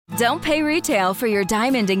Don't pay retail for your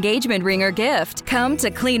diamond engagement ring or gift. Come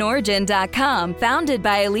to CleanOrigin.com. Founded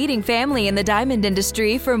by a leading family in the diamond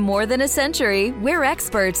industry for more than a century, we're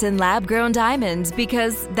experts in lab-grown diamonds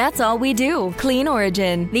because that's all we do. Clean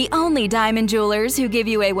Origin, the only diamond jewelers who give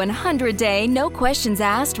you a 100-day, no questions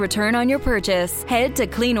asked return on your purchase. Head to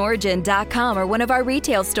CleanOrigin.com or one of our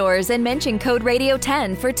retail stores and mention code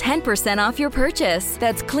Radio10 for 10% off your purchase.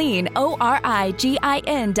 That's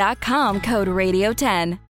CleanOrigin.com, code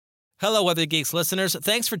Radio10. Hello, Weather Geeks listeners.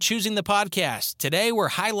 Thanks for choosing the podcast. Today, we're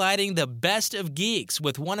highlighting the best of geeks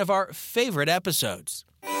with one of our favorite episodes.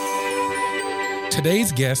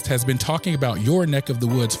 Today's guest has been talking about your neck of the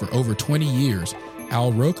woods for over 20 years.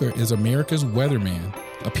 Al Roker is America's weatherman,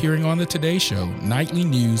 appearing on The Today Show, nightly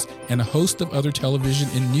news, and a host of other television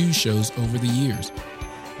and news shows over the years.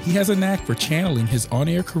 He has a knack for channeling his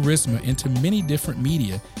on-air charisma into many different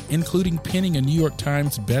media, including penning a New York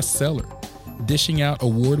Times bestseller, dishing out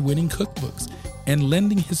award-winning cookbooks, and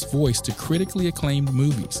lending his voice to critically acclaimed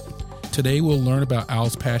movies. Today we'll learn about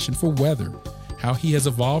Al's passion for weather, how he has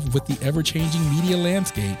evolved with the ever-changing media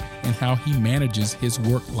landscape, and how he manages his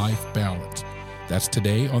work-life balance. That's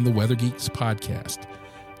today on the Weather Geeks podcast.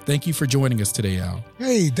 Thank you for joining us today, Al.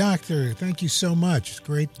 Hey, Doctor. Thank you so much. It's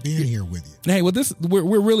great being here with you. Hey, well,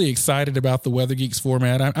 we're really excited about the Weather Geeks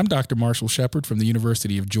format. I'm Dr. Marshall Shepard from the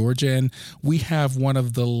University of Georgia, and we have one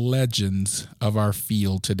of the legends of our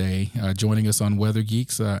field today joining us on Weather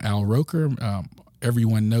Geeks, Al Roker.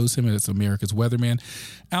 Everyone knows him as America's weatherman.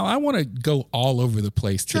 Al, I want to go all over the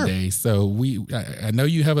place today. Sure. So I know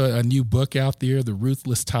you have a new book out there, The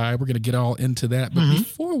Ruthless Tide. We're going to get all into that. But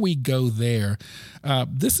before we go there,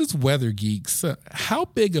 this is Weather Geeks. How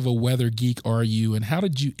big of a weather geek are you, and how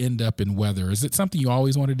did you end up in weather? Is it something you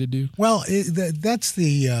always wanted to do? Well, that's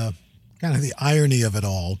the kind of the irony of it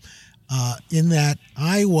all, in that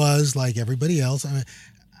I was, like everybody else, I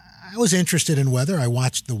was interested in weather. I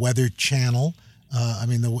watched the Weather Channel.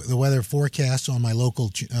 The weather forecasts on my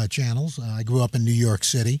local channels. I grew up in New York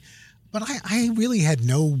City, but I really had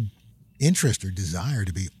no interest or desire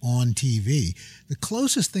to be on TV. The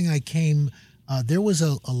closest thing I came, there was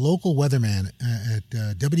a local weatherman at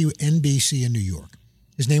WNBC in New York.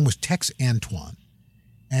 His name was Tex Antoine,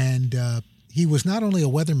 and he was not only a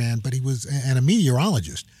weatherman, but he was a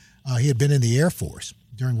meteorologist. He had been in the Air Force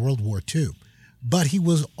during World War II, but he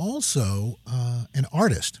was also an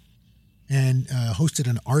artist. And hosted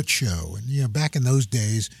an art show. And, back in those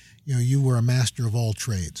days, you were a master of all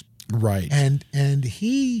trades. Right. And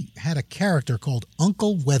he had a character called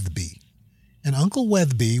Uncle Wethby. And Uncle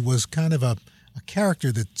Wethby was kind of a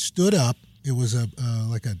character that stood up. It was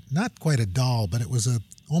not quite a doll, but it was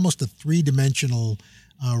almost a three-dimensional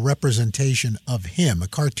representation of him, a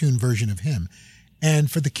cartoon version of him. And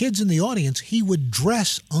for the kids in the audience, he would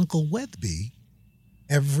dress Uncle Wethby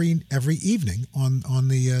every evening on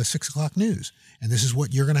the 6 o'clock news. And this is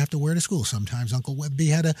what you're going to have to wear to school. Sometimes Uncle Wethby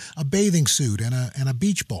had a bathing suit and a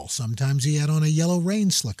beach ball. Sometimes he had on a yellow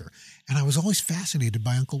rain slicker. And I was always fascinated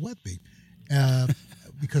by Uncle Wethby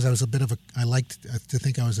because I was I liked to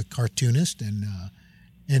think I was a cartoonist.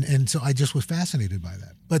 And so I just was fascinated by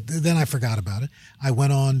that. But then I forgot about it. I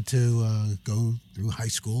went on to go through high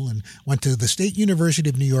school and went to the State University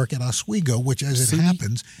of New York at Oswego, which, as it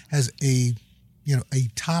happens, has a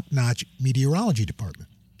top-notch meteorology department.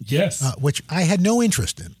 Yes. Which I had no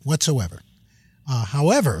interest in whatsoever.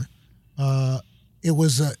 However, it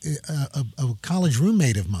was a college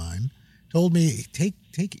roommate of mine told me, take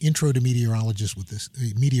intro to meteorology with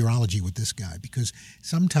this guy, because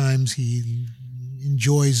sometimes he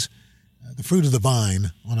enjoys the fruit of the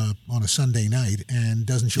vine on a Sunday night and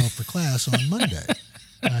doesn't show up for class on Monday.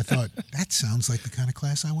 And I thought, that sounds like the kind of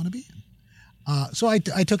class I want to be in. So I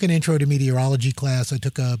took an intro to meteorology class. I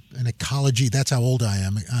took an ecology. That's how old I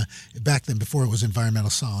am. Back then, before it was environmental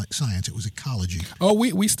science, it was ecology. Oh,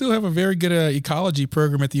 we still have a very good ecology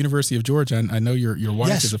program at the University of Georgia. I know your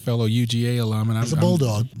wife is a fellow UGA alum. And I'm a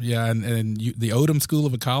Bulldog. The Odom School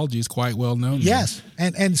of Ecology is quite well known. Yes,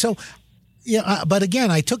 and so, but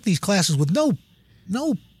again, I took these classes with no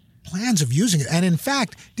plans of using it, and in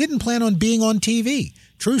fact, didn't plan on being on TV.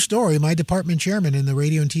 True story, my department chairman in the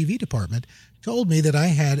radio and TV department told me that I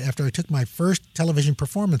had, after I took my first television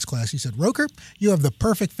performance class, he said, "Roker, you have the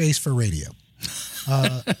perfect face for radio."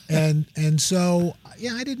 And so,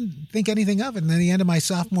 I didn't think anything of it. And then at the end of my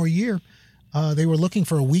sophomore year, they were looking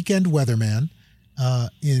for a weekend weatherman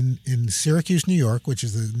in Syracuse, New York, which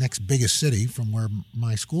is the next biggest city from where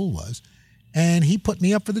my school was. And he put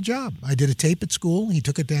me up for the job. I did a tape at school. He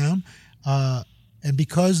took it down. And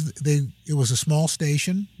because it was a small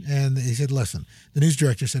station, and he said, "Listen," the news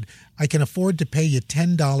director said, "I can afford to pay you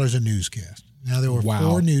 $10 a newscast." Now, there were Wow.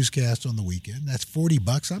 4 newscasts on the weekend. That's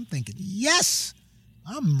 $40. I'm thinking, yes,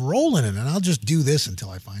 I'm rolling in it, and I'll just do this until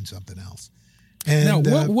I find something else. And now,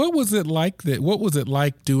 what was it like what was it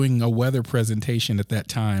like doing a weather presentation at that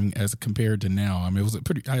time as compared to now? I mean,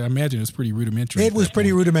 I imagine it was pretty rudimentary. It was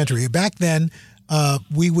pretty rudimentary. Back then,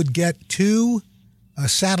 we would get 2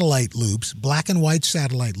 satellite loops, black and white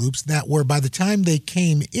satellite loops, that were, by the time they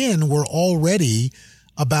came in, were already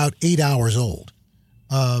about 8 hours old.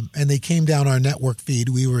 And they came down our network feed.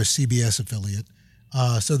 We were a CBS affiliate.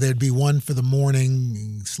 So there'd be one for the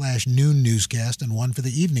morning/noon newscast and one for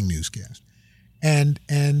the evening newscast.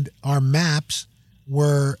 And our maps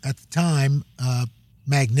were, at the time,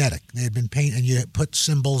 magnetic. They had been painted, and you put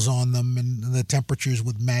symbols on them, and the temperatures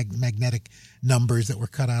with magnetic numbers that were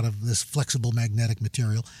cut out of this flexible magnetic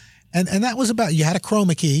material. And that was about, you had a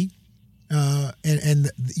chroma key, and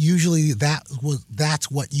usually that's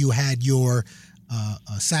what you had your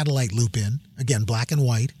satellite loop in, again, black and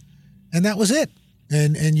white, and that was it.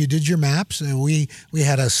 And you did your maps. We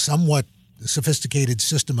had a somewhat sophisticated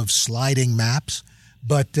system of sliding maps,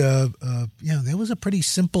 but there was a pretty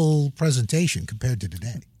simple presentation compared to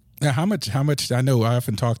today. Now, how much? I know I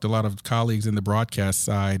often talk to a lot of colleagues in the broadcast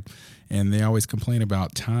side, and they always complain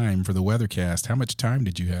about time for the weathercast. How much time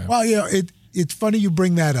did you have? Well, it's funny you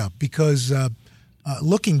bring that up, because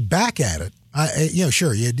looking back at it,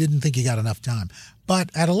 sure, you didn't think you got enough time, but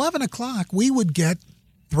at 11 o'clock we would get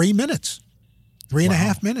 3 minutes,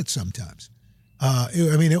 3.5 minutes sometimes.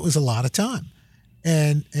 It was a lot of time,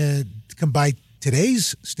 and by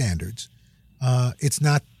today's standards, it's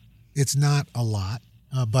not a lot,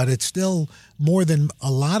 but it's still more than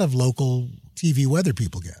a lot of local TV weather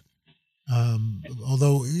people get.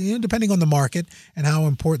 Although, depending on the market and how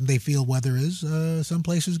important they feel weather is, some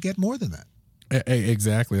places get more than that.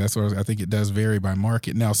 Exactly. That's what I think. It does vary by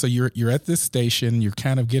market. Now, so you're at this station, you're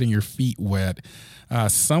kind of getting your feet wet.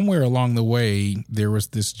 Somewhere along the way, there was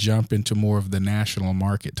this jump into more of the national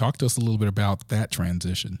market. Talk to us a little bit about that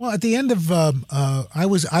transition. Well, at the end of I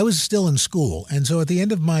was still in school, and so at the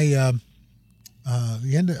end of my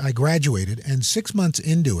I graduated, and 6 months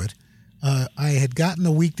into it, I had gotten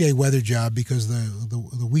a weekday weather job because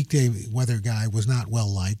the weekday weather guy was not well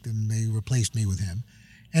liked, and they replaced me with him.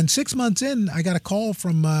 And 6 months in, I got a call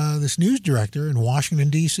from this news director in Washington,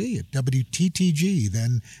 D.C. at WTTG.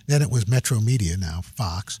 Then it was Metro Media, now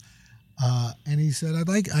Fox. And he said,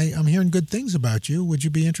 I'm hearing good things about you. Would you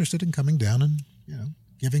be interested in coming down and,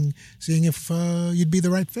 seeing if you'd be the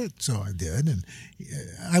right fit? So I did. And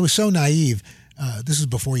I was so naive. This is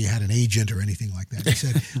before you had an agent or anything like that. He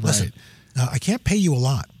said, Right. Listen, I can't pay you a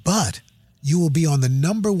lot, but you will be on the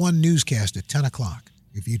 #1 newscast at 10 o'clock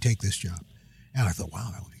if you take this job. And I thought, wow,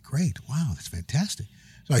 that would be great. Wow, that's fantastic.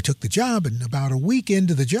 So I took the job, and about a week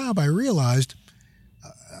into the job, I realized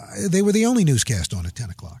they were the only newscast on at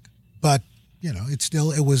 10 o'clock. But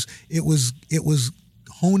it was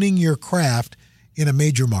honing your craft in a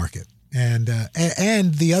major market, and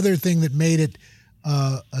the other thing that made it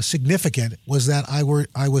significant was that I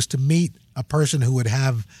was to meet a person who would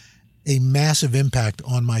have a massive impact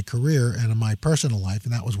on my career and on my personal life,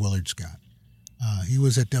 and that was Willard Scott. He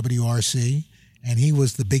was at WRC. And he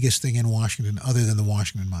was the biggest thing in Washington other than the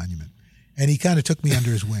Washington Monument. And he kind of took me under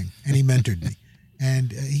his wing, and he mentored me.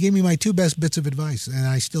 And he gave me my 2 best bits of advice, and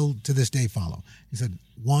I still, to this day, follow. He said,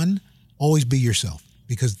 1, always be yourself,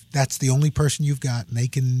 because that's the only person you've got, and they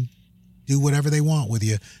can do whatever they want with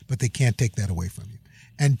you, but they can't take that away from you.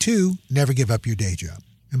 And 2, never give up your day job.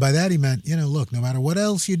 And by that he meant, look, no matter what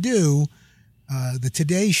else you do, the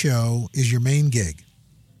Today Show is your main gig.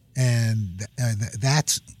 And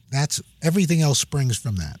that's everything else springs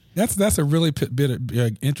from that. That's a really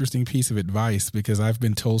interesting piece of advice, because I've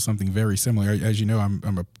been told something very similar. As you know,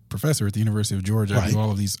 I'm a professor at the University of Georgia. Right. I do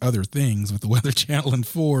all of these other things with the Weather Channel and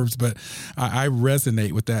Forbes, but I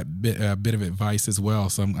resonate with that bit of advice as well.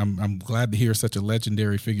 So I'm glad to hear such a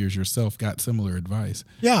legendary figure as yourself got similar advice.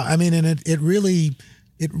 Yeah, I mean, and it really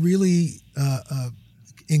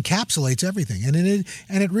encapsulates everything, and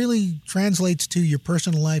it really translates to your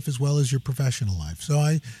personal life as well as your professional life. So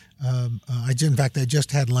I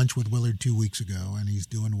just had lunch with Willard 2 weeks ago, and he's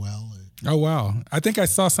doing well. Oh wow! I think I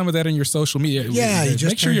saw some of that in your social media. Yeah, he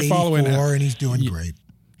just turned 84, and he's doing great.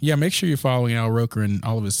 Yeah, make sure you're following Al Roker and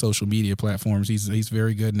all of his social media platforms. He's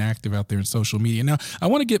very good and active out there in social media. Now, I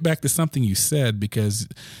want to get back to something you said, because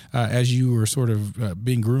as you were sort of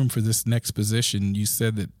being groomed for this next position, he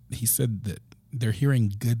said that they're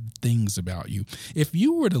hearing good things about you. If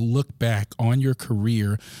you were to look back on your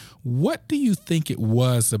career, what do you think it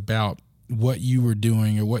was about what you were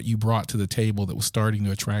doing or what you brought to the table that was starting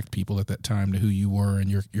to attract people at that time to who you were and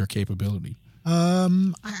your capability?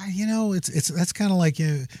 That's kind of like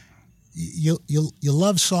you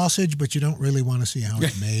love sausage, but you don't really want to see how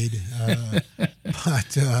it's made.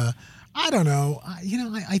 But I don't know.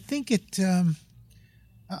 I think it.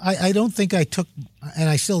 I don't think I took, and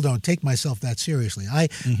I still don't take myself that seriously.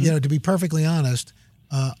 To be perfectly honest,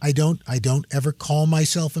 I don't ever call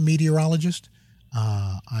myself a meteorologist.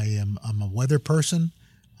 I'm a weather person.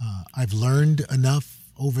 I've learned enough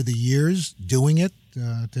over the years doing it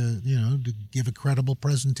to give a credible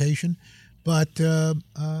presentation, but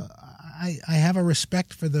I have a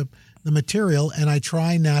respect for the material, and I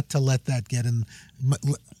try not to let that get in.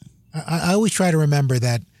 I always try to remember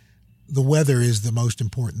that the weather is the most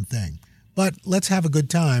important thing. But let's have a good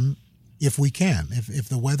time if we can. If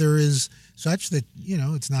the weather is such that,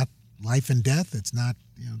 it's not life and death, it's not,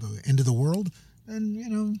 the end of the world,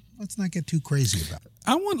 then, let's not get too crazy about it.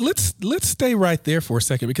 Let's stay right there for a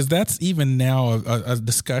second, because that's even now a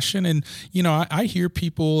discussion. And, I hear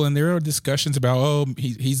people, and there are discussions about,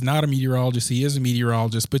 he's not a meteorologist, he is a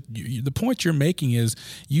meteorologist. But the point you're making is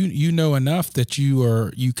you know enough that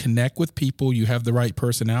you connect with people, you have the right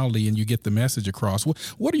personality, and you get the message across.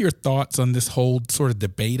 What are your thoughts on this whole sort of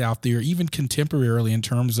debate out there, even contemporarily, in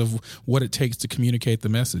terms of what it takes to communicate the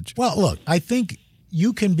message? Well, look, I think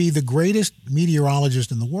you can be the greatest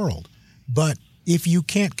meteorologist in the world, but if you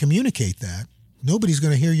can't communicate that, nobody's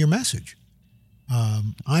going to hear your message.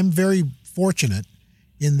 I'm very fortunate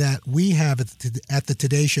in that we have at the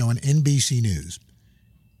Today Show and NBC News.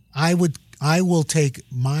 I will take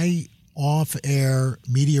my off-air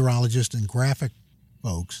meteorologist and graphic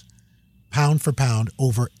folks pound for pound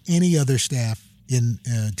over any other staff in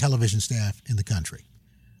television staff in the country.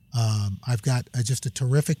 I've got just a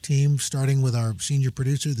terrific team, starting with our senior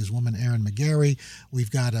producer, this woman, Erin McGarry.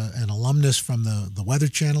 We've got an alumnus from the Weather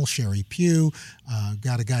Channel, Sherry Pugh.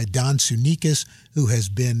 Got a guy, Don Sunikis, who has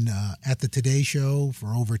been at the Today Show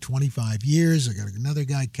for over 25 years. I got another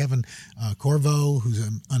guy, Kevin Corvo, who's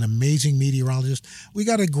an amazing meteorologist. We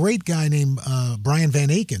got a great guy named Brian Van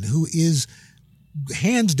Aken, who is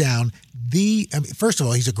hands down first of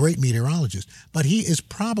all, he's a great meteorologist, but he is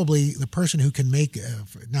probably the person who can make,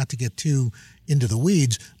 not to get too into the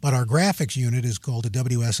weeds, but our graphics unit is called a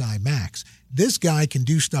WSI Max. This guy can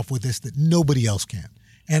do stuff with this that nobody else can.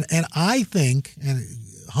 And I think, and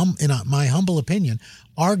in my humble opinion,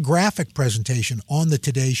 our graphic presentation on the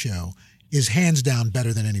Today Show is hands down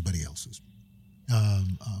better than anybody else's.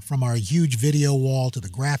 From our huge video wall to the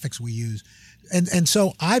graphics we use. And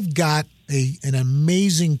so I've got an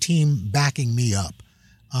amazing team backing me up.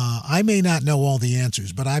 I may not know all the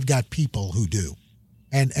answers, but I've got people who do.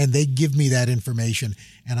 And they give me that information,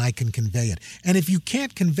 and I can convey it. And if you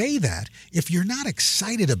can't convey that, if you're not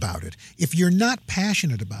excited about it, if you're not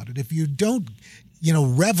passionate about it, if you don't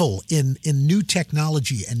revel in new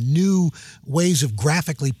technology and new ways of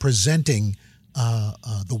graphically presenting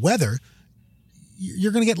the weather,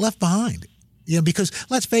 you're going to get left behind. Because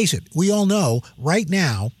let's face it, we all know right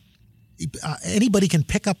now, anybody can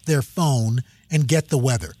pick up their phone and get the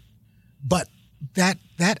weather. But that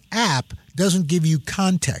app doesn't give you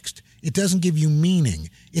context. It doesn't give you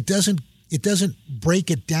meaning. It doesn't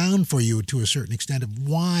break it down for you to a certain extent of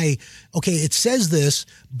why, okay, it says this,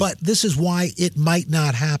 but this is why it might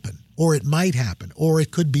not happen, or it might happen, or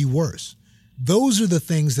it could be worse. Those are the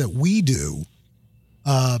things that we do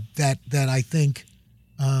that I think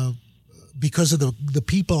because of the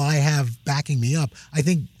people I have backing me up, I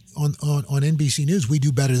think on NBC News, we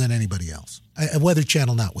do better than anybody else, a Weather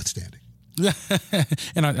Channel notwithstanding.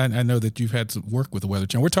 And I know that you've had to work with the Weather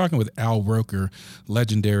Channel. We're talking with Al Roker,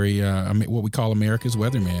 legendary, what we call America's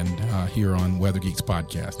weatherman, here on Weather Geeks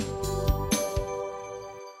Podcast.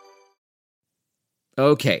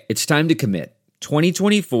 Okay, it's time to commit.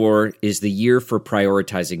 2024 is the year for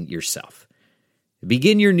prioritizing yourself.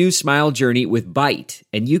 Begin your new smile journey with Byte,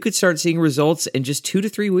 and you could start seeing results in just 2 to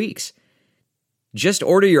 3 weeks. Just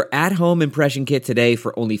order your at-home impression kit today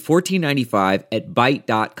for only $14.95 at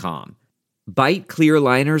Byte.com. Byte clear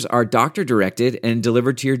liners are doctor-directed and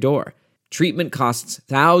delivered to your door. Treatment costs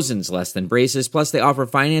thousands less than braces, plus they offer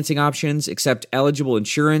financing options, accept eligible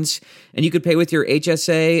insurance, and you could pay with your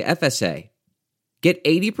HSA, FSA. Get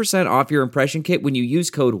 80% off your impression kit when you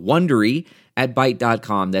use code WONDERY at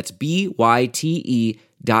Byte.com. That's BYTE.com.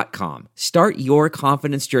 Start your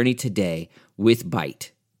confidence journey today with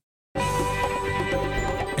Byte.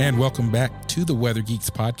 And welcome back to the Weather Geeks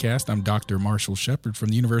Podcast. I'm Dr. Marshall Shepard from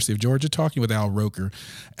the University of Georgia, talking with Al Roker.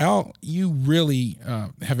 Al, you really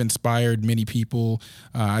have inspired many people.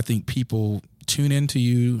 I think people tune into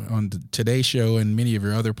you on the Today Show and many of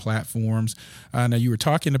your other platforms. Now, you were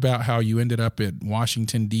talking about how you ended up at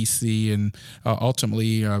Washington, D.C., and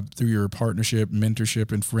ultimately through your partnership,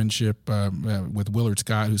 mentorship, and friendship with Willard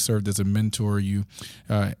Scott, who served as a mentor, you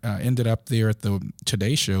ended up there at the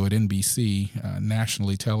Today Show at NBC,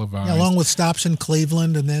 nationally televised. Yeah, along with stops in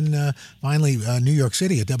Cleveland and then finally New York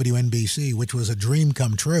City at WNBC, which was a dream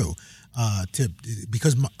come true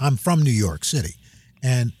because I'm from New York City.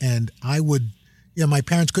 And I would, my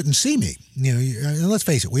parents couldn't see me. And let's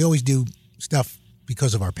face it, we always do stuff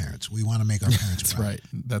because of our parents. We want to make our parents proud.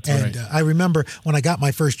 That's right. And I remember when I got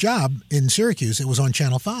my first job in Syracuse, it was on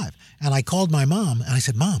Channel 5. And I called my mom and I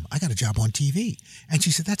said, Mom, I got a job on TV. And she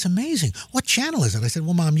said, that's amazing. What channel is it? I said,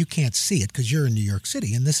 well, Mom, you can't see it because you're in New York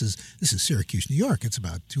City. And this is Syracuse, New York. It's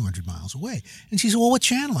about 200 miles away. And she said, well, what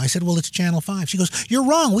channel? I said, well, it's Channel 5. She goes, you're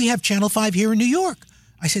wrong. We have Channel 5 here in New York.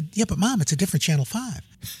 I said, yeah, but Mom, it's a different Channel 5.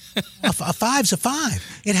 A 5's a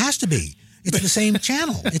 5. It has to be. It's the same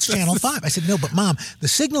channel. It's Channel 5. I said, no, but Mom, the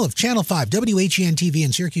signal of Channel 5, WHEN-TV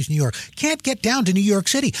in Syracuse, New York, can't get down to New York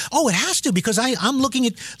City. Oh, it has to because I'm looking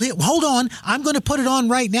at, hold on, I'm going to put it on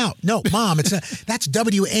right now. No, Mom, it's not, that's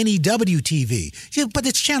WNEW-TV. She said, but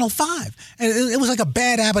it's Channel 5. And it was like a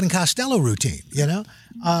bad Abbott and Costello routine,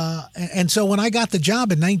 And so when I got the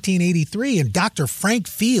job in 1983 and Dr. Frank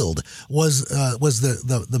Field was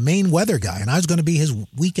the main weather guy and I was going to be his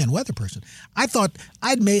weekend weather person, I thought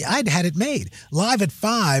I'd had it made. Live at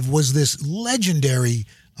 5 was this legendary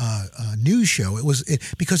news show. It was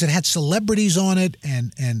because it had celebrities on it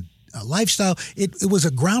and lifestyle. It was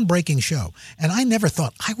a groundbreaking show, and I never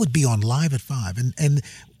thought I would be on Live at 5. And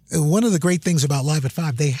one of the great things about Live at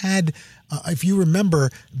 5, they had, if you remember,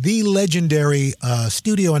 the legendary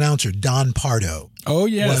studio announcer Don Pardo. Oh,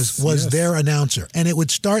 yes. Was their announcer. And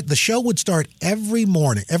the show would start every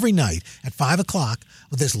night at 5 o'clock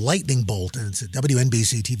with this lightning bolt, and it's at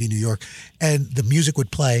WNBC TV New York, and the music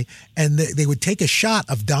would play, and they would take a shot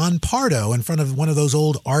of Don Pardo in front of one of those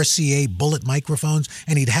old RCA bullet microphones,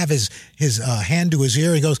 and he'd have his hand to his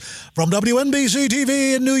ear. He goes, from WNBC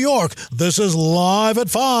TV in New York, this is Live at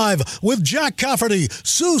 5 with Jack Cafferty,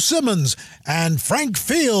 Sue Simmons, and Frank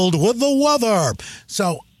Field with the weather.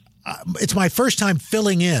 So it's my first time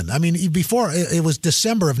filling in. I mean, before, it was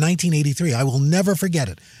December of 1983. I will never forget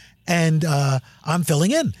it. And I'm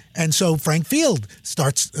filling in. And so Frank Field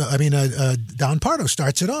Don Pardo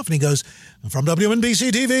starts it off, and he goes, from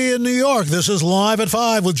WNBC TV in New York, this is Live at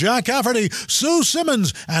 5 with Jack Cafferty, Sue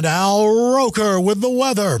Simmons, and Al Roker with the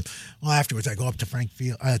weather. Well, afterwards, I go up to Frank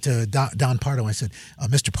Field, to Don Pardo. I said,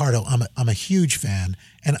 Mr. Pardo, I'm a huge fan,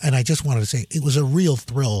 and I just wanted to say it was a real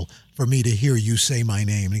thrill for me to hear you say my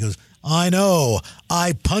name. And he goes, I know,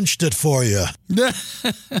 I punched it for you.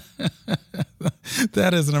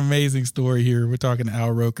 That is an amazing story here. We're talking to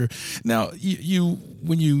Al Roker. Now, you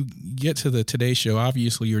when you get to the Today Show,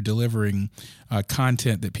 obviously you're delivering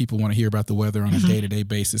content that people want to hear about the weather on a day-to-day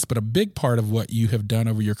basis. But a big part of what you have done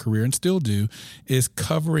over your career and still do is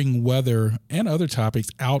covering weather and other topics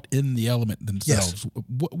out in the element themselves.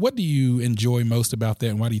 Yes. What do you enjoy most about that,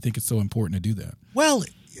 and why do you think it's so important to do that? Well,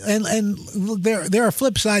 and there are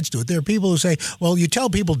flip sides to it. There are people who say, well, you tell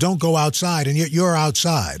people don't go outside, and yet you're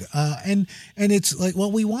outside. And it's like,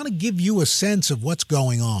 well, we want to give you a sense of what's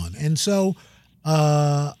going on. And so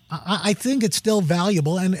I think it's still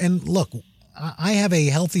valuable. And look, I have a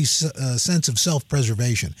healthy sense of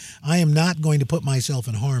self-preservation. I am not going to put myself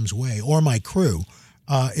in harm's way or my crew.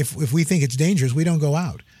 If we think it's dangerous, we don't go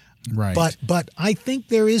out. Right. But I think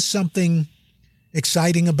there is something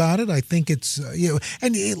exciting about it. I think it's, that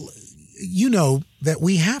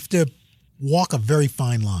we have to walk a very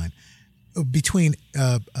fine line between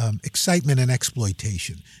excitement and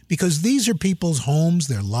exploitation, because these are people's homes,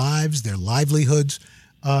 their lives, their livelihoods,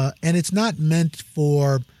 and it's not meant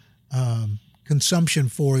for consumption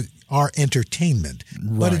for our entertainment,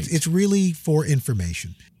 but it's really for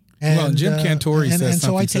information. And Jim Cantore says something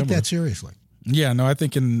so I take similar. that seriously. Yeah, no, I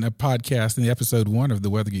think in a podcast, in the episode 1 of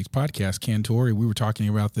the Weather Geeks podcast, Cantore, we were talking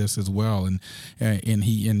about this as well, and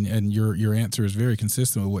your answer is very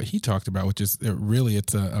consistent with what he talked about, which is really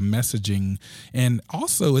it's a messaging, and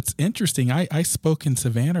also it's interesting. I spoke in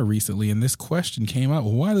Savannah recently, and this question came up: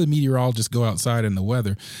 well, why do the meteorologists go outside in the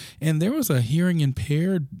weather? And there was a hearing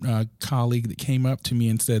impaired colleague that came up to me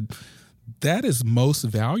and said, that is most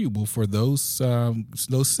valuable for those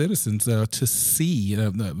citizens to see.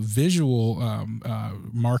 The visual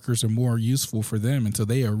markers are more useful for them, and so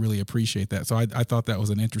they really appreciate that. So I thought that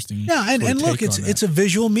was an interesting. Yeah, and look, it's a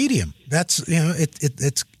visual medium. That's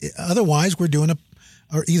it's otherwise we're doing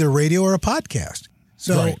either radio or a podcast.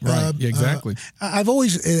 So, right. Exactly. I've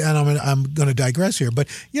always, and I'm going to digress here, but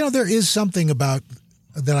there is something about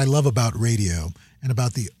that I love about radio and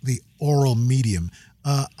about the oral medium.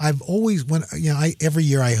 I've always every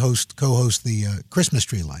year I co-host the Christmas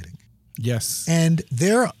tree lighting. Yes. And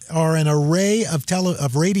there are an array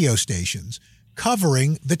of radio stations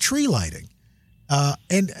covering the tree lighting,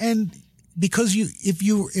 and because if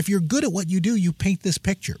you're good at what you do, you paint this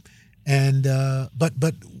picture, and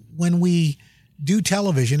but when we do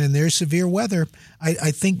television and there's severe weather, I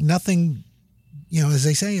think nothing, as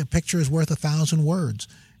they say, a picture is worth 1,000 words,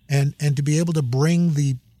 and to be able to bring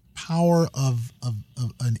the power of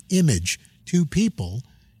an image to people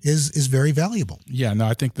is very valuable. Yeah, no,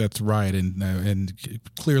 I think that's right, and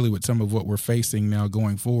clearly with some of what we're facing now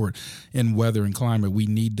going forward in weather and climate, we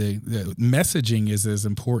need the messaging is as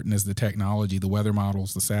important as the technology, the weather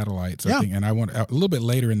models, the satellites. I think, and I want a little bit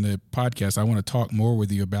later in the podcast, I want to talk more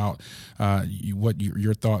with you about what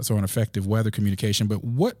your thoughts on effective weather communication. But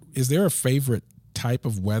is there a favorite type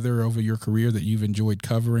of weather over your career that you've enjoyed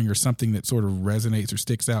covering, or something that sort of resonates or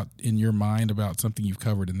sticks out in your mind about something you've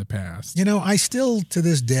covered in the past? I still, to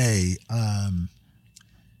this day,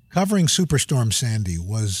 covering Superstorm Sandy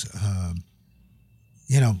was,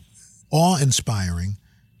 awe-inspiring.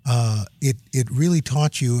 It really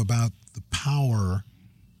taught you about the power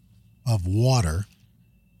of water,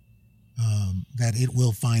 that it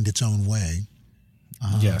will find its own way.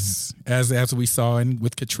 Yes, as we saw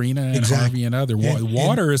with Katrina and Harvey and other,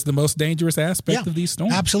 water is the most dangerous aspect of these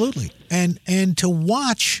storms. Absolutely, and to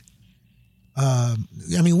watch,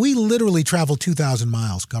 we literally traveled 2,000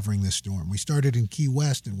 miles covering this storm. We started in Key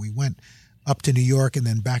West and we went up to New York and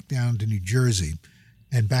then back down to New Jersey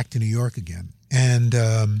and back to New York again. And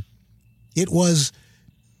it was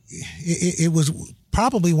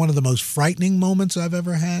probably one of the most frightening moments I've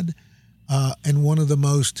ever had, and one of the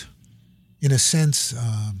most, in a sense,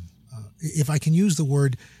 if I can use the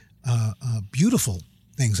word, beautiful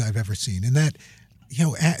things I've ever seen. And that,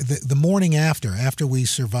 the morning after we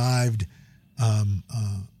survived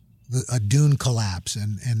a dune collapse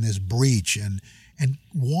and this breach, and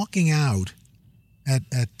walking out at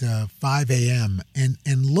 5 a.m.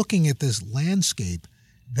 and looking at this landscape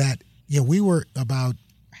that, we were about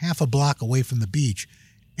half a block away from the beach,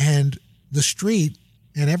 and the street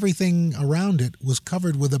and everything around it was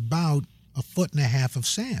covered with about 1.5 foot of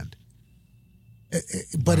sand.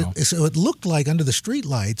 But wow. So it looked like under the street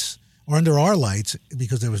lights, or under our lights,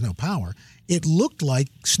 because there was no power, it looked like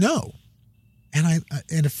snow. And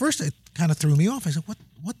at first it kind of threw me off. I said, what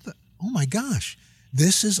the, oh my gosh,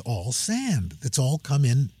 this is all sand that's all come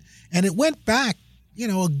in. And it went back,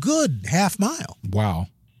 a good half mile. Wow.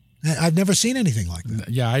 I've never seen anything like that.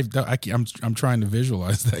 Yeah, I'm trying to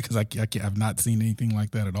visualize that, because I've not seen anything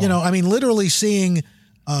like that at all. Literally seeing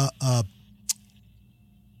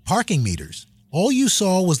parking meters. All you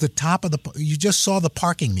saw was the top of you just saw the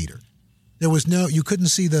parking meter. There was you couldn't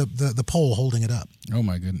see the pole holding it up. Oh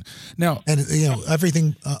my goodness. Now, and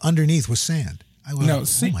everything underneath was sand. Oh my God.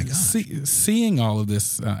 Seeing all of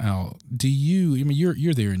this, Al, do you,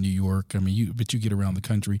 you're there in New York, but you get around the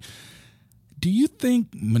country. Do you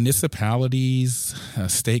think municipalities,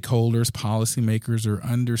 stakeholders, policymakers are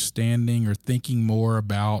understanding or thinking more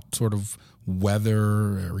about sort of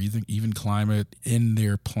weather or even climate in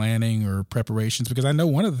their planning or preparations? Because I know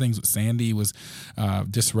one of the things with Sandy was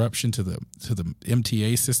disruption to the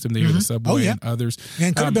MTA system there, the subway and others. And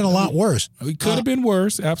it could have been a lot worse. It could have been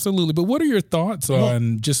worse, absolutely. But what are your thoughts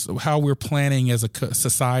on just how we're planning as a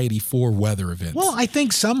society for weather events? Well, I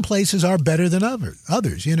think some places are better than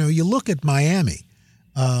others. You look at Miami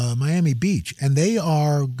Beach, and they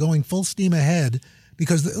are going full steam ahead.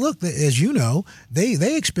 Because, look, as you know,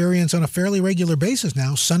 they experience on a fairly regular basis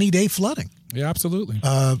now sunny day flooding. Yeah, absolutely.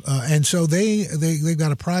 And so they've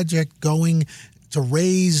got a project going to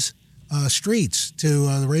raise streets,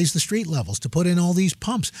 to raise the street levels, to put in all these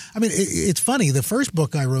pumps. It's funny. The first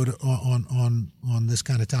book I wrote on this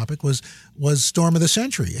kind of topic was Storm of the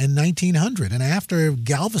Century in 1900. And after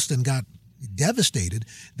Galveston got devastated,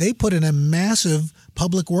 they put in a massive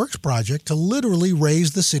public works project to literally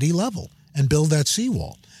raise the city level and build that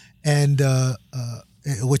seawall, and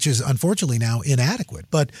which is unfortunately now inadequate.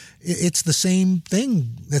 But it's the same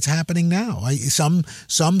thing that's happening now. Some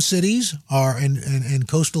cities are and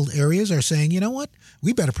coastal areas are saying, you know what,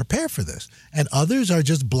 we better prepare for this, and others are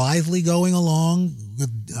just blithely going along with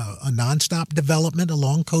a nonstop development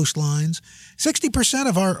along coastlines. 60%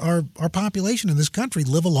 of our population in this country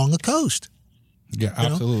live along a coast. Yeah,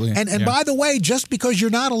 absolutely. And by the way, just because you're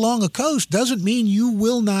not along a coast doesn't mean you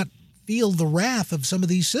will not feel the wrath of some of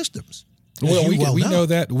these systems. Well, we know.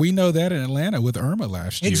 We know that in Atlanta with Irma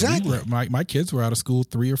last year. Exactly. My kids were out of school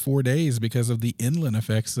 3 or 4 days because of the inland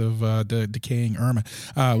effects of the decaying Irma.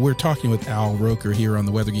 We're talking with Al Roker here on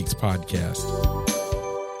the Weather Geeks podcast.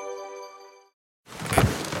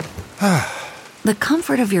 The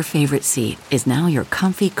comfort of your favorite seat is now your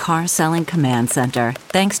comfy car selling command center,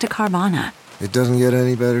 thanks to Carvana. It doesn't get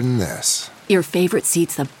any better than this. Your favorite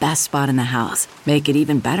seat's the best spot in the house. Make it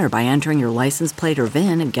even better by entering your license plate or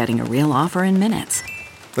VIN and getting a real offer in minutes.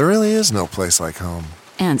 There really is no place like home.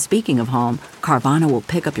 And speaking of home, Carvana will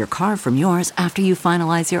pick up your car from yours after you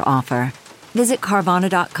finalize your offer. Visit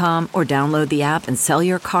Carvana.com or download the app and sell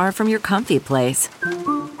your car from your comfy place.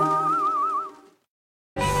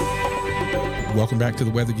 Welcome back to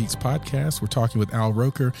the Weather Geeks podcast. We're talking with Al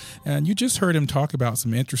Roker, and you just heard him talk about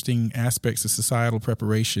some interesting aspects of societal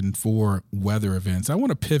preparation for weather events. I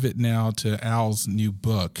want to pivot now to Al's new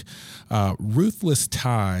book, Ruthless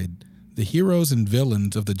Tide, The Heroes and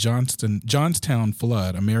Villains of the Johnstown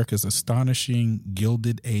Flood, America's Astonishing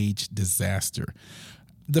Gilded Age Disaster.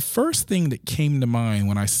 The first thing that came to mind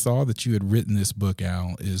when I saw that you had written this book,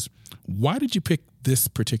 Al, is why did you pick this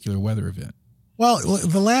particular weather event? Well,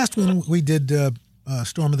 the last one we did,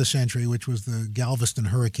 Storm of the Century, which was the Galveston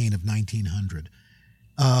hurricane of 1900.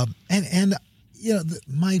 And you know,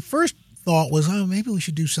 my first thought was, oh, maybe we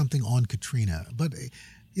should do something on Katrina. But,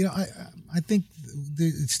 you know, I think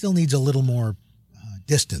it still needs a little more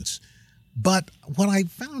distance. But what I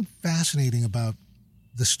found fascinating about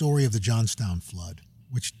the story of the Johnstown flood,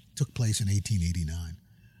 which took place in 1889,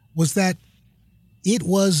 was that it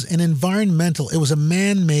was it was a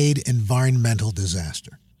man-made environmental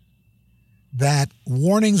disaster, that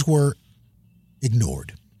warnings were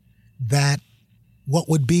ignored, that what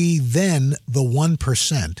would be then the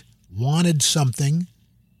 1% wanted something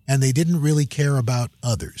and they didn't really care about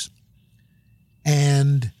others.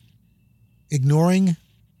 And ignoring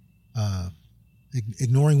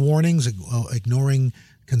warnings, ignoring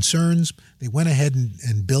concerns, they went ahead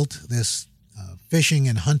and built this fishing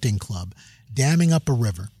and hunting club, damming up a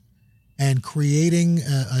river and creating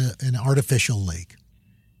an artificial lake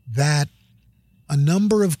that a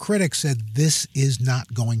number of critics said this is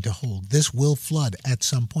not going to hold. This will flood at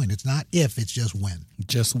some point. It's not if, it's just when.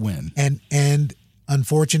 Just when. And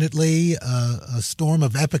unfortunately, a storm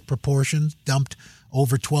of epic proportions dumped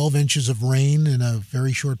over 12 inches of rain in a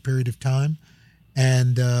very short period of time.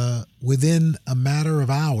 And within a matter of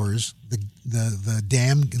hours,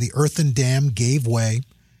 the earthen dam gave way,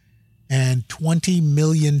 and 20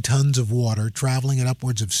 million tons of water traveling at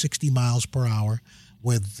upwards of 60 miles per hour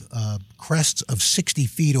with crests of 60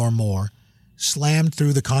 feet or more slammed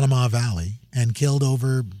through the Conemaugh Valley and killed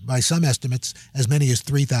over, by some estimates, as many as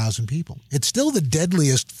 3,000 people. It's still the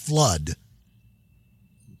deadliest flood,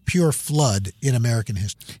 pure flood in American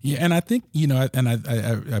history. Yeah, and I think, you know, and I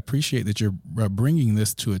appreciate that you're bringing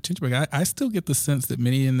this to attention, but I still get the sense that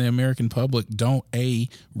many in the American public don't,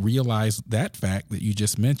 realize that fact that you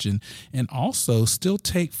just mentioned, and also still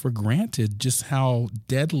take for granted just how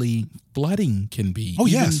deadly flooding can be. Oh,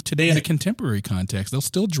 even yes. Today in a contemporary context, they'll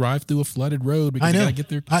still drive through a flooded road because they got to get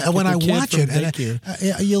their when I kid watch from it,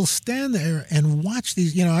 daycare. and you'll stand there and watch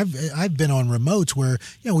these. You know, I've been on remotes where,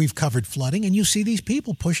 you know, we've covered flooding, and you see these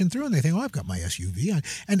people pushing through, and they think, "Oh, I've got my SUV,"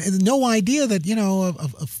 and no idea that, you know,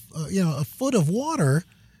 a foot of water,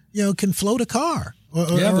 you know, can float a car. Or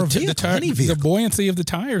a vehicle, any vehicle. The buoyancy of the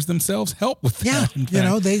tires themselves help with that. Yeah, you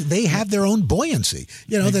know, they have their own buoyancy.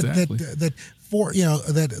 You know, exactly. that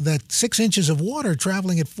 6 inches of water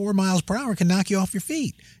traveling at 4 miles per hour can knock you off your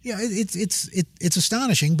feet. Yeah, it's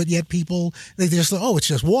astonishing, but yet people, they just, oh, it's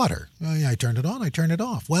just water. Oh, yeah, I turned it on, I turned it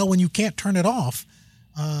off. Well, when you can't turn it off,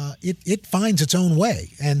 it finds its own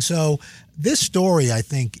way. And so this story, I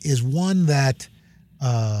think, is one that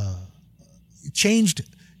changed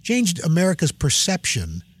America's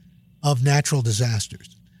perception of natural disasters.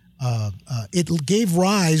 It gave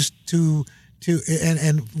rise to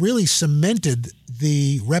and really cemented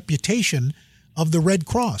the reputation of the Red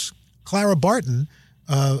Cross. Clara Barton,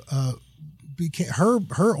 her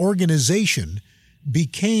organization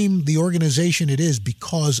became the organization it is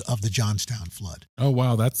because of the Johnstown flood. Oh,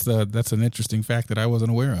 wow. That's an interesting fact that I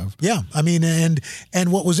wasn't aware of. Yeah. I mean, and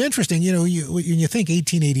what was interesting, you know, you think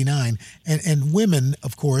 1889 and women,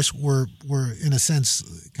 of course, were in a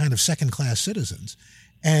sense kind of second-class citizens.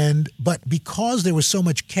 But because there was so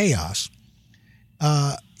much chaos,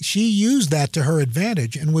 she used that to her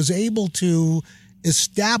advantage and was able to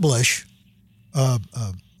establish,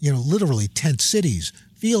 literally tent cities,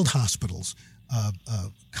 field hospitals,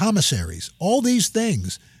 commissaries, all these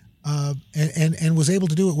things, and was able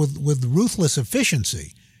to do it with ruthless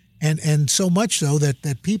efficiency. And so much so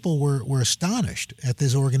that people were astonished at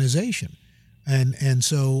this organization. And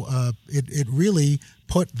so it really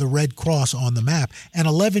put the Red Cross on the map. And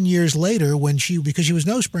 11 years later, because she was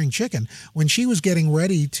no spring chicken, when she was getting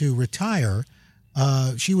ready to retire,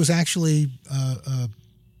 she was actually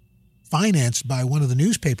financed by one of the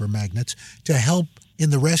newspaper magnates to help in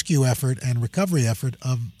the rescue effort and recovery effort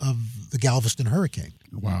of the Galveston hurricane.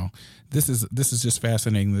 Wow. This is just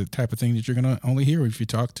fascinating, the type of thing that you're going to only hear if you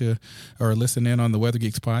talk to or listen in on the Weather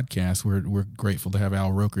Geeks podcast. We're grateful to have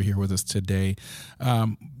Al Roker here with us today.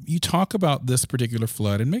 You talk about this particular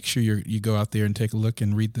flood, and make sure you go out there and take a look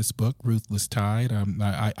and read this book, Ruthless Tide.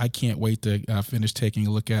 I can't wait to finish taking a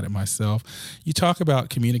look at it myself. You talk about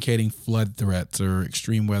communicating flood threats or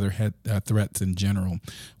extreme weather threats in general.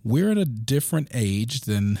 We're in a different age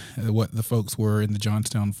than what the folks were in the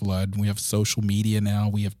Johnstown flood. We have social media now.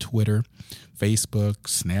 We have Twitter, Facebook,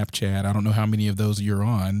 Snapchat. I don't know how many of those you're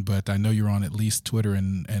on, but I know you're on at least Twitter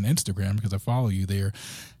and Instagram because I follow you there.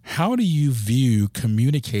 How do you view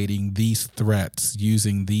communicating these threats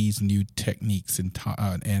using these new techniques and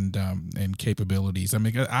capabilities? I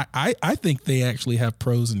mean, I think they actually have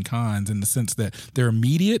pros and cons in the sense that they're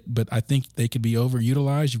immediate, but I think they could be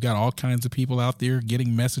overutilized. You've got all kinds of people out there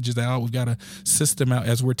getting messages out. We've got a system out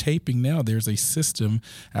as we're taping now. There's a system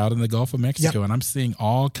out in the Gulf of Mexico, and I'm seeing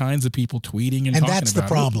all kinds of people tweeting and talking about it. And that's the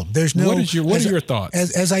problem. There's no. What are your thoughts?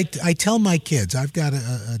 As I tell my kids, I've got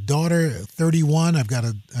a daughter, 31. I've got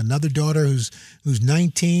another daughter who's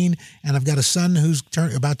 19, and I've got a son who's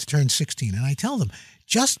about to turn 16. And I tell them,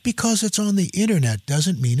 just because it's on the internet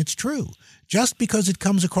doesn't mean it's true. Just because it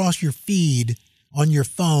comes across your feed on your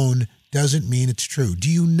phone doesn't mean it's true. Do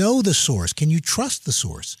you know the source? Can you trust the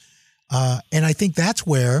source? And I think that's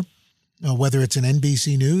where, whether it's an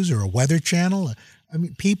NBC News or a Weather Channel, I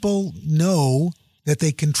mean, people know that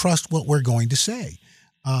they can trust what we're going to say.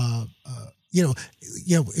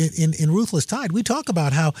 In Ruthless Tide, we talk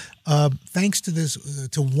about how, thanks to this,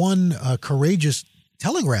 to one courageous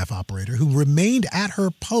telegraph operator who remained at her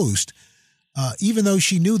post, even though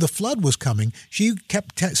she knew the flood was coming, she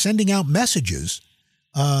kept sending out messages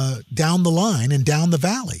down the line and down the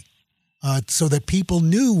valley, so that people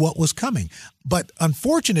knew what was coming. But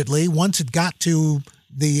unfortunately, once it got to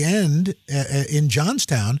the end in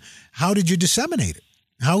Johnstown, how did you disseminate it?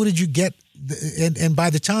 How did you get? And by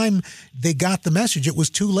the time they got the message, it was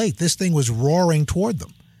too late. This thing was roaring toward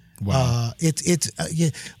them. Wow.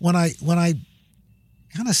 When I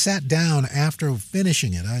kind of sat down after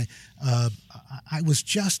finishing it, I was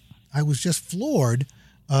just floored.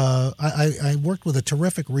 I worked with a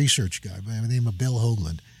terrific research guy by the name of Bill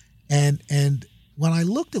Hoagland, and when I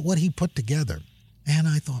looked at what he put together, and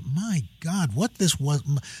I thought, my God, what this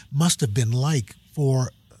must have been like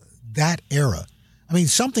for that era. I mean,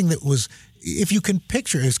 something that was, if you can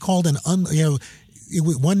picture, it's called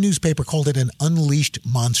one newspaper called it an unleashed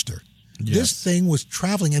monster. Yes. This thing was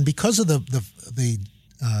traveling, and because of the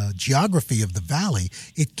geography of the valley,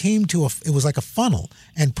 it came to it was like a funnel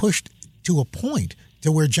and pushed to a point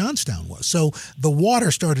to where Johnstown was. So the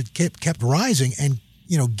water kept rising and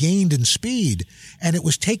gained in speed, and it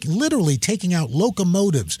was literally taking out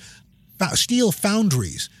locomotives, steel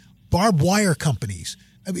foundries, barbed wire companies.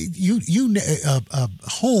 I mean,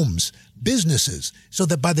 homes, businesses, so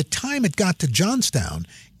that by the time it got to Johnstown,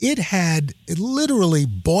 it had literally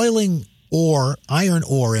boiling iron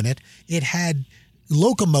ore in it. It had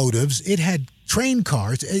locomotives. It had train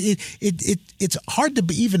cars. It's hard to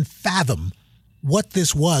even fathom what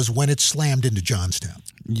this was when it slammed into Johnstown.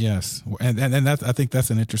 Yes, and that's, I think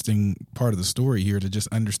that's an interesting part of the story here, to just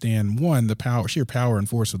understand, one, the sheer power and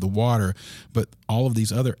force of the water, but all of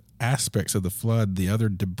these other aspects of the flood, the other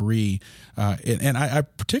debris. And I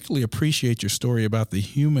particularly appreciate your story about the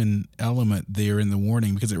human element there in the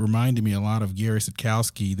warning, because it reminded me a lot of Gary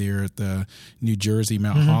Sitkowski there at the New Jersey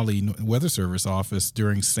Mount Holly Weather Service office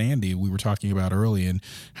during Sandy, we were talking about early, and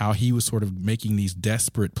how he was sort of making these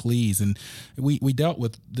desperate pleas. And we dealt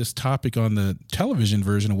with this topic on the television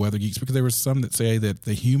version of Weather Geeks, because there was some that say that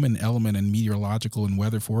the human element in meteorological and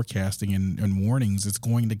weather forecasting and warnings is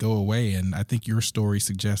going to go away. And I think your story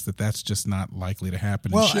suggests that that's just not likely to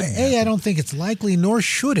happen. Well, I don't think it's likely, nor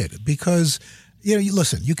should it, because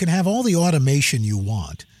listen, you can have all the automation you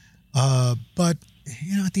want, but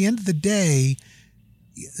at the end of the day,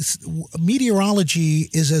 meteorology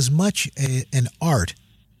is as much an art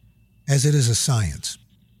as it is a science.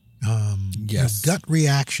 Yes, gut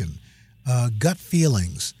reaction, gut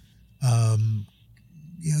feelings, the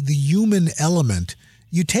human element.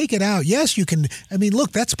 You take it out. Yes, you can. I mean,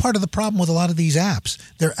 look, that's part of the problem with a lot of these apps.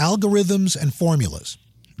 They're algorithms and formulas.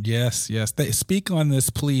 Yes. Speak on this,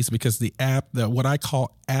 please, because the what I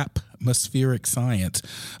call atmospheric science,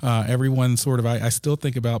 everyone sort of, I still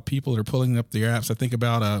think about people that are pulling up their apps. I think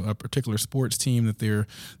about a particular sports team that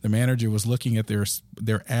the manager was looking at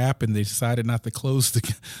their app and they decided not to close the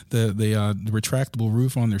retractable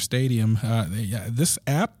roof on their stadium. This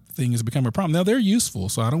app thing has become a problem. Now they're useful,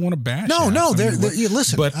 so I don't want to bash. No, they're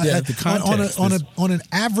listen. But the context on an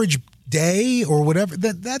average day or whatever,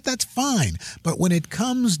 that's fine. But when it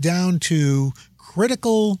comes down to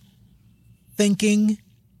critical thinking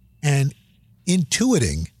and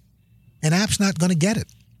intuiting, an app's not going to get it.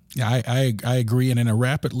 Yeah, I agree. And in a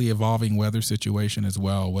rapidly evolving weather situation as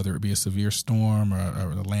well, whether it be a severe storm or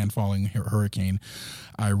a landfalling hurricane,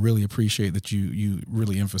 I really appreciate that you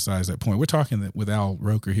really emphasize that point. We're talking with Al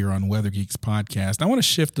Roker here on Weather Geeks podcast. I want to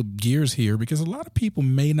shift the gears here because a lot of people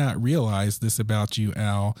may not realize this about you,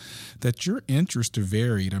 Al, that your interests are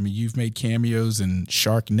varied. I mean, you've made cameos in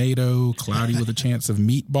Sharknado, Cloudy with a Chance of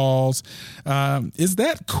Meatballs. Is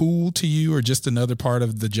that cool to you, or just another part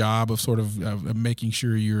of the job of sort of making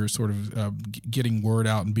sure you're sort of getting word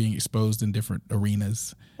out and being exposed in different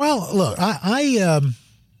arenas? Well, look, I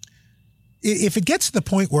if it gets to the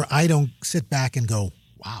point where I don't sit back and go,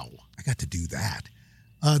 wow, I got to do that,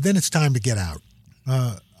 then it's time to get out.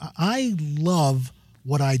 I love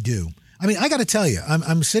what I do. I mean, I got to tell you,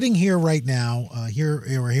 I'm sitting here right now.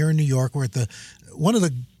 We're here in New York. We're at the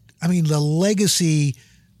legacy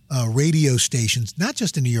radio stations, not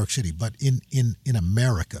just in New York City, but in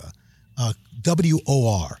America.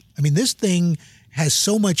 WOR. I mean, this thing has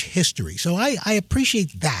so much history. So I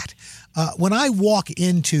appreciate that. When I walk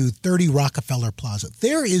into 30 Rockefeller Plaza,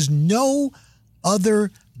 there is no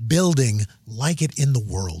other building like it in the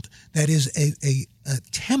world that is a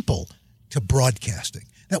temple to broadcasting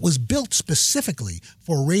that was built specifically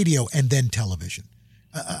for radio and then television.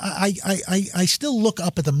 I still look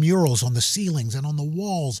up at the murals on the ceilings and on the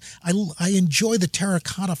walls. I enjoy the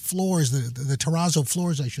terracotta floors, the terrazzo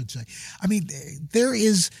floors, I should say. I mean,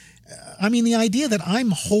 the idea that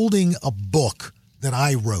I'm holding a book that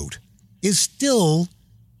I wrote is still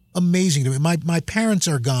amazing to me. My parents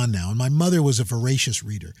are gone now, and my mother was a voracious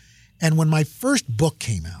reader. And when my first book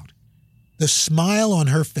came out, the smile on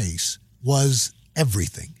her face was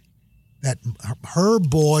everything. That her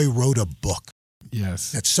boy wrote a book.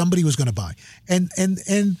 Yes. That somebody was going to buy. And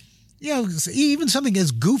you know, even something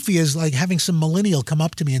as goofy as like having some millennial come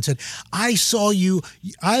up to me and said, I saw you,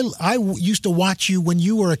 I used to watch you when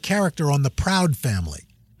you were a character on The Proud Family.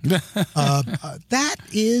 That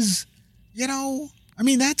is, you know, I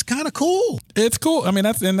mean, that's kind of cool. It's cool. I mean,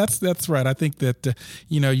 that's right. I think that,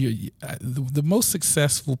 the most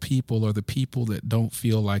successful people are the people that don't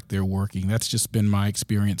feel like they're working. That's just been my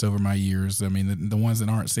experience over my years. I mean, the ones that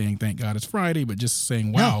aren't saying, thank God it's Friday, but just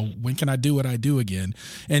saying, wow, when can I do what I do again?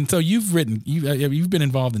 And so you've been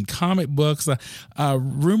involved in comic books.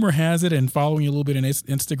 Rumor has it, and following you a little bit on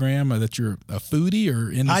Instagram, that you're a foodie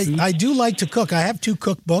or in food. I do like to cook. I have 2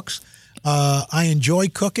 cookbooks. I enjoy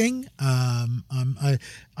cooking. I'm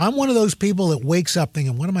one of those people that wakes up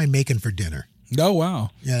thinking, what am I making for dinner? Oh,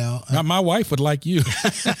 wow. You know, my wife would like you.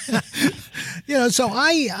 You know, so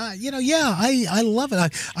I love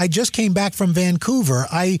it. I just came back from Vancouver.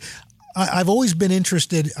 I've always been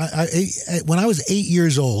interested. When I was 8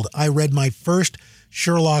 years old, I read my first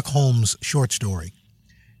Sherlock Holmes short story.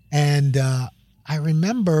 And I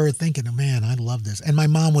remember thinking, oh, man, I love this. And my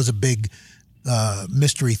mom was a big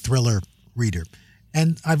mystery thriller reader,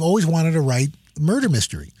 and I've always wanted to write murder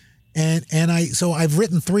mystery, and so I've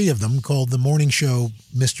written 3 of them called the Morning Show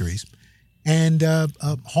Mysteries, and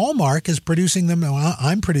Hallmark is producing them.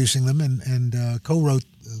 I'm producing them and co-wrote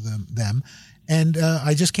them, and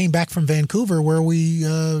I just came back from Vancouver where we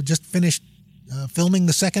just finished filming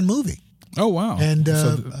the second movie. Oh, wow! And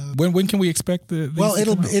when can we expect the? Well,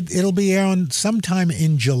 it'll be on sometime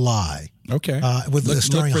in July. Okay, with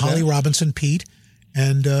starring Holly Robinson Peete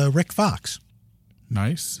and Rick Fox.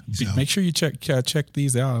 Nice. So. Make sure you check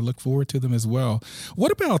these out. I look forward to them as well.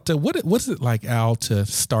 What about what's it like, Al, to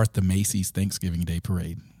start the Macy's Thanksgiving Day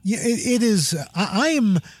Parade? Yeah, it is.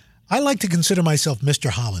 I like to consider myself Mr.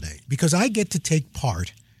 Holiday because I get to take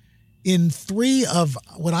part in 3 of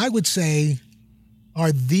what I would say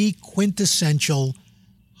are the quintessential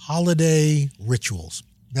holiday rituals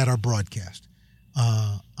that are broadcast.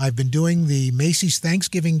 I've been doing the Macy's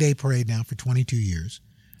Thanksgiving Day Parade now for 22 years.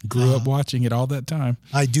 Grew up watching it all that time.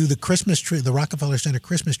 I do the Christmas tree, the Rockefeller Center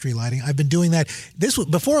Christmas tree lighting. I've been doing that.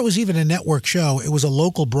 Before it was even a network show, it was a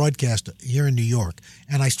local broadcast here in New York.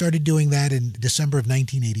 And I started doing that in December of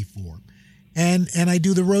 1984. And I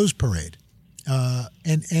do the Rose Parade.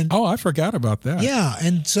 Oh, I forgot about that. Yeah.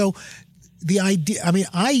 And so the idea, I mean,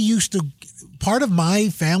 part of my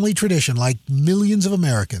family tradition, like millions of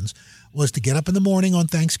Americans, was to get up in the morning on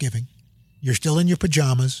Thanksgiving. You're still in your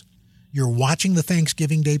pajamas. You're watching the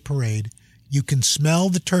Thanksgiving Day parade. You can smell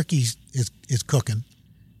the turkey is cooking.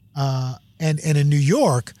 And in New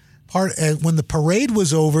York, when the parade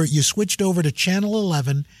was over, you switched over to Channel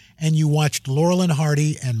 11 and you watched Laurel and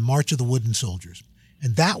Hardy and March of the Wooden Soldiers.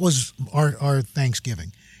 And that was our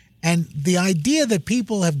Thanksgiving. And the idea that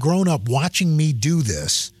people have grown up watching me do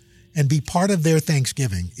this and be part of their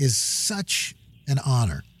Thanksgiving is such an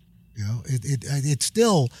honor. You know, it's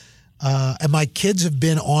still, and my kids have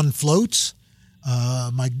been on floats.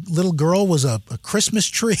 My little girl was a Christmas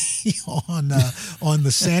tree on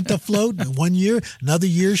the Santa float one year. Another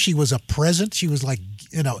year she was a present. She was like,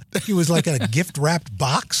 she was like a gift wrapped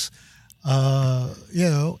box. And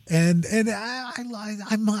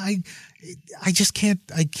I just can't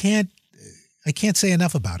say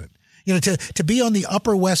enough about it. You know, to be on the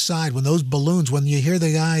Upper West Side when those balloons, when you hear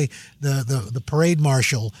the guy, the parade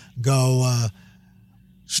marshal go,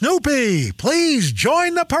 Snoopy, please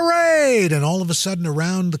join the parade. And all of a sudden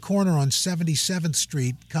around the corner on 77th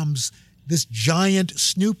Street comes this giant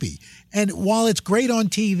Snoopy. And while it's great on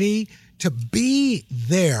TV, to be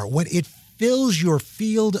there when it fills your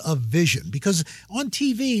field of vision, because on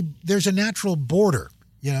TV, there's a natural border,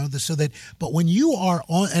 you know, but when you are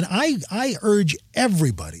on, and I urge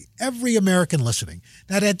everybody, every American listening,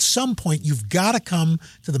 that at some point you've got to come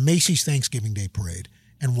to the Macy's Thanksgiving Day Parade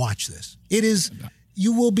and watch this.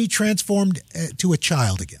 You will be transformed to a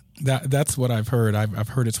child again. That's what I've heard. I've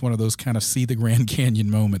heard it's one of those kind of see the Grand Canyon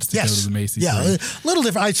moments to go to the Macy's. Yeah, a little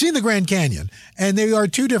different. I've seen the Grand Canyon, and there are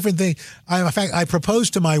two different things. In fact, I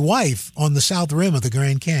proposed to my wife on the south rim of the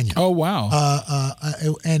Grand Canyon. Oh wow!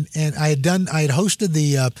 And I had hosted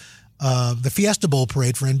the Fiesta Bowl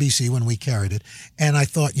parade for NBC when we carried it, and I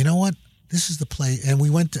thought, you know what, this is the place. And we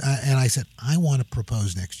went and I said, I want to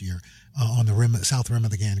propose next year. On the south rim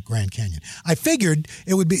of the Grand Canyon. I figured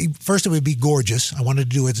it would be gorgeous. I wanted to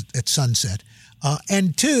do it at sunset.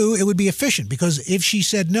 And two, it would be efficient because if she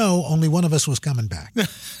said no, only one of us was coming back.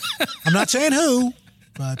 I'm not saying who,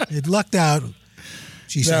 but it lucked out.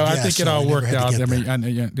 She said yes. I think it all worked out. I mean,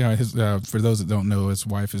 for those that don't know, his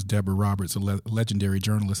wife is Deborah Roberts, a legendary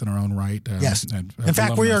journalist in her own right. Yes. In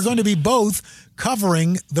fact, we are going to be both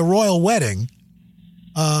covering the royal wedding.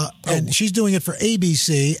 And she's doing it for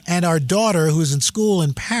ABC, and our daughter, who's in school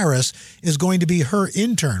in Paris, is going to be her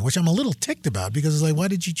intern, which I'm a little ticked about because it's like, why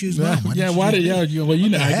did you choose mom? Well, you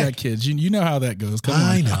know, I got kids. You know how that goes. Come on.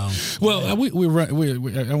 I know. Well, I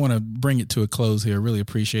want to bring it to a close here. Really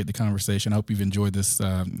appreciate the conversation. I hope you've enjoyed this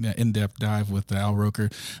in-depth dive with Al Roker.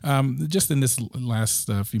 Just in this last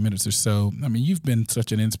few minutes or so, I mean, you've been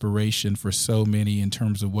such an inspiration for so many in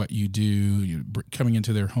terms of what you do. You're coming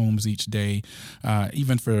into their homes each day.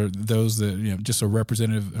 Even for those that, you know, just a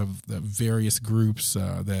representative of the various groups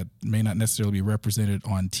that may not necessarily be represented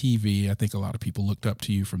on TV. I think a lot of people looked up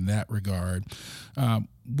to you from that regard.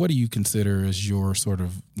 What do you consider as your sort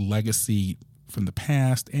of legacy from the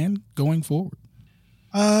past and going forward?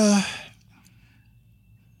 I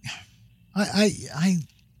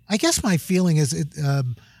guess my feeling is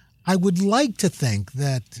I would like to think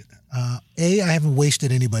that A, I haven't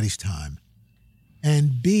wasted anybody's time,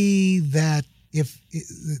 and B, that if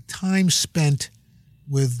the time spent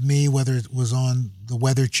with me, whether it was on the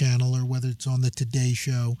Weather Channel or whether it's on the Today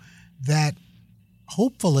Show, that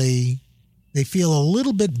hopefully they feel a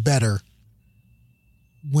little bit better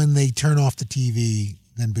when they turn off the TV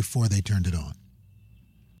than before they turned it on.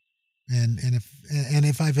 And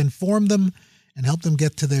if I've informed them and helped them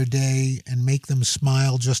get to their day and make them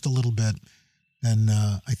smile just a little bit, then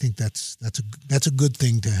I think that's a good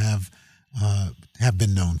thing to have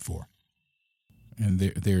been known for. And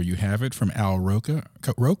there you have it from Al Roker,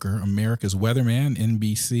 America's weatherman,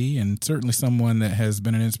 NBC, and certainly someone that has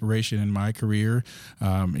been an inspiration in my career.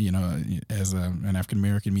 As an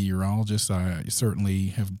African-American meteorologist, I certainly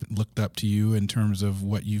have looked up to you in terms of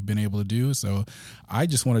what you've been able to do. So I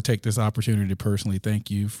just want to take this opportunity to personally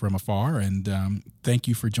thank you from afar, and thank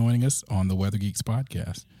you for joining us on the Weather Geeks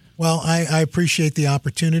podcast. Well, I appreciate the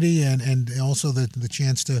opportunity and also the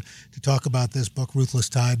chance to talk about this book, Ruthless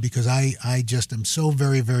Tide, because I just am so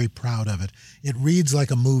very, very proud of it. It reads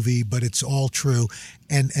like a movie, but it's all true.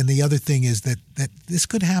 And the other thing is that this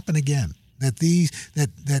could happen again. That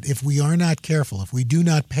if we are not careful, if we do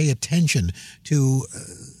not pay attention to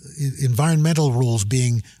environmental rules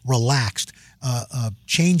being relaxed,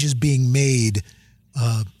 changes being made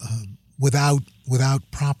without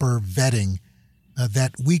proper vetting,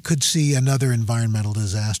 that we could see another environmental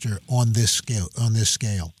disaster on this scale.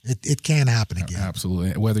 It can happen again.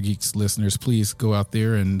 Absolutely. Weather Geeks listeners, please go out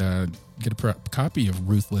there and get a copy of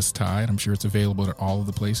Ruthless Tide. I'm sure it's available at all of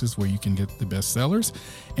the places where you can get the bestsellers.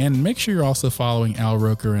 And make sure you're also following Al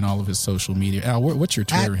Roker and all of his social media. Al, what's your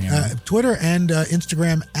Twitter handle? Twitter and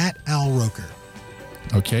Instagram at Al Roker.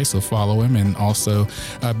 Okay, so follow him, and also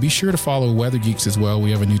be sure to follow Weather Geeks as well.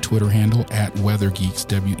 We have a new Twitter handle at Weather Geeks,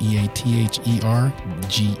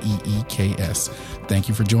 WeatherGeeks. Thank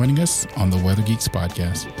you for joining us on the Weather Geeks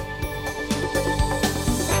podcast.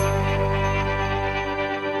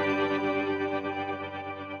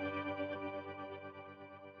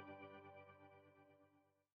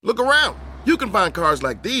 Look around. You can find cars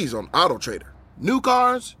like these on AutoTrader. New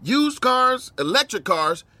cars, used cars, electric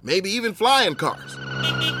cars, maybe even flying cars.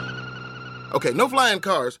 Okay, no flying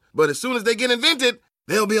cars, but as soon as they get invented,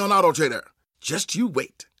 they'll be on AutoTrader. Just you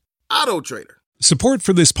wait. AutoTrader. Support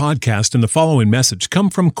for this podcast and the following message come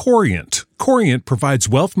from Corient. Corient provides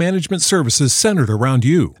wealth management services centered around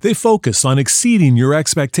you. They focus on exceeding your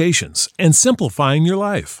expectations and simplifying your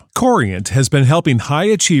life. Corient has been helping high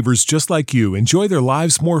achievers just like you enjoy their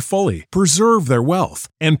lives more fully, preserve their wealth,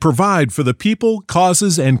 and provide for the people,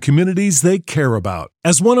 causes, and communities they care about.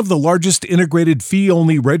 As one of the largest integrated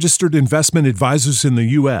fee-only registered investment advisors in the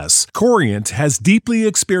U.S., Corient has deeply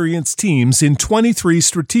experienced teams in 23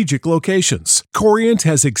 strategic locations. Corient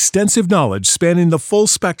has extensive knowledge spanning the full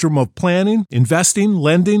spectrum of planning, investing,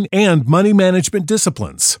 lending, and money management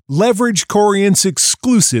disciplines. Leverage Corient's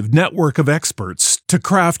exclusive network of experts to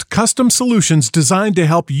craft custom solutions designed to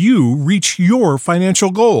help you reach your financial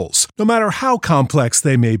goals, no matter how complex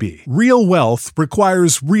they may be. Real wealth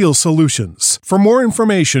requires real solutions. For more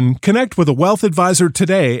information, connect with a wealth advisor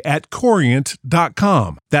today at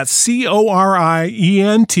Corient.com. That's Corient.com.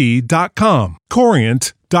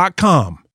 Corient.com.